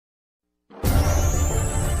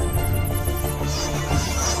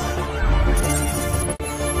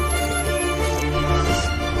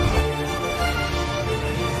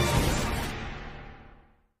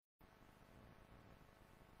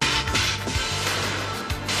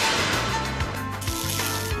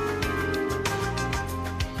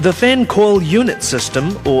The fan coil unit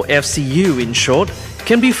system, or FCU in short,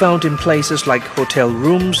 can be found in places like hotel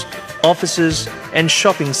rooms, offices, and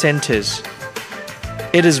shopping centers.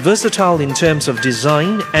 It is versatile in terms of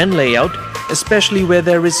design and layout, especially where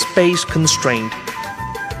there is space constraint.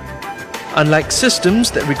 Unlike systems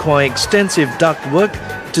that require extensive ductwork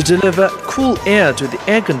to deliver cool air to the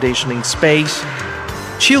air conditioning space,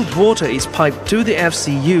 chilled water is piped to the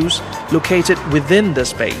FCUs located within the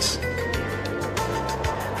space.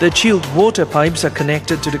 The chilled water pipes are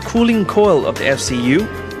connected to the cooling coil of the FCU.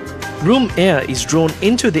 Room air is drawn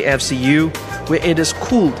into the FCU, where it is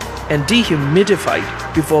cooled and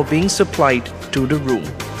dehumidified before being supplied to the room.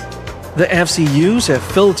 The FCUs have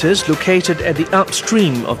filters located at the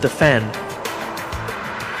upstream of the fan.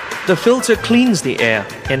 The filter cleans the air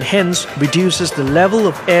and hence reduces the level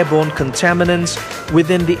of airborne contaminants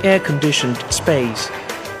within the air-conditioned space.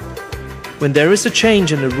 When there is a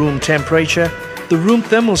change in the room temperature, the room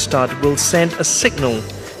thermostat will send a signal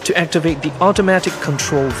to activate the automatic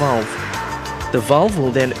control valve. The valve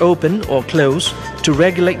will then open or close to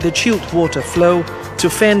regulate the chilled water flow to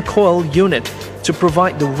fan coil unit to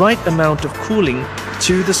provide the right amount of cooling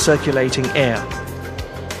to the circulating air.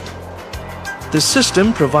 The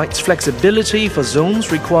system provides flexibility for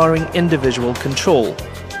zones requiring individual control.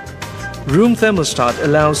 Room thermostat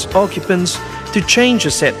allows occupants to change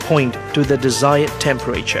a set point to the desired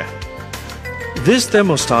temperature. This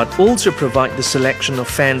thermostat also provides the selection of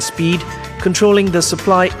fan speed, controlling the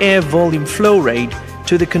supply air volume flow rate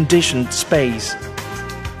to the conditioned space.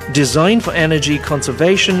 Designed for energy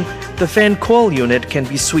conservation, the fan coil unit can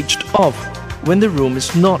be switched off when the room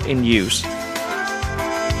is not in use.